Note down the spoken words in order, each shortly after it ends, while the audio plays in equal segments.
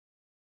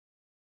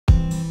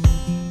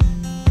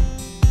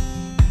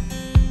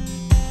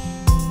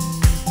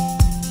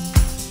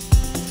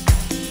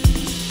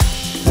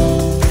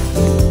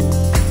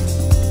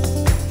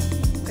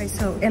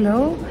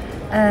Hello,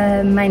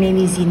 my name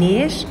is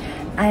Inês.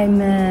 I'm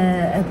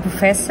a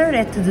professor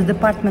at the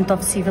Department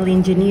of Civil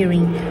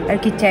Engineering,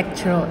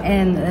 Architectural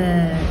and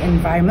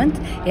Environment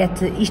at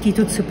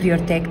Instituto Superior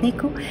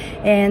Técnico,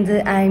 and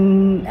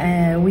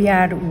we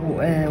are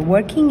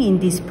working in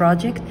this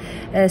project,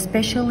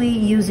 especially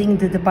using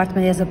the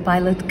department as a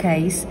pilot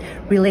case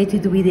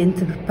related with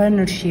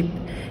entrepreneurship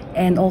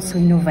and also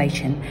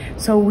innovation.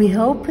 So we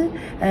hope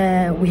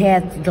we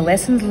had the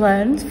lessons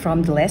learned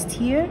from the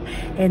last year,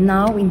 and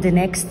now in the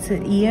next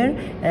year,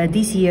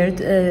 this year,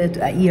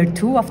 year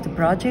 2 of the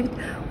project,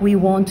 we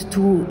want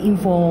to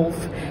involve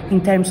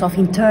in terms of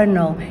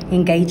internal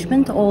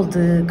engagement all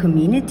the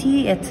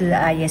community at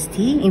IST,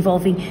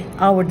 involving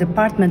our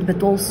department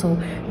but also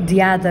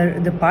the other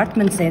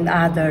departments and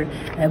other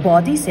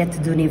bodies at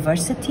the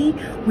university.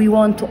 We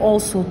want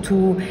also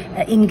to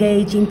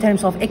engage in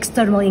terms of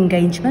external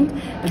engagement,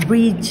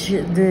 bridge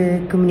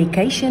the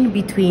communication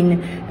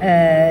between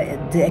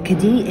the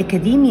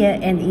academia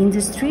and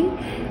industry,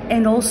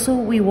 and also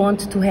we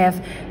want to have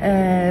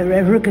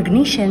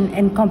recognition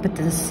and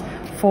competence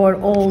for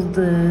all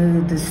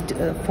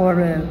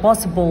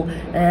possible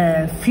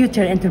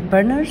future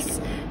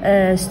entrepreneurs,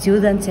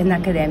 students and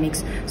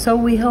academics. So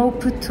we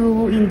hope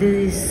to, in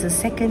this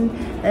second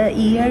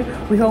year,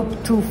 we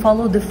hope to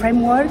follow the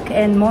framework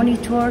and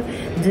monitor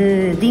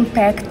the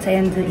impact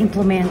and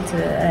implement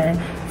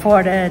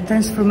for a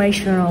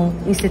transformational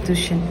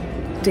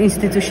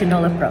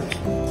institutional approach.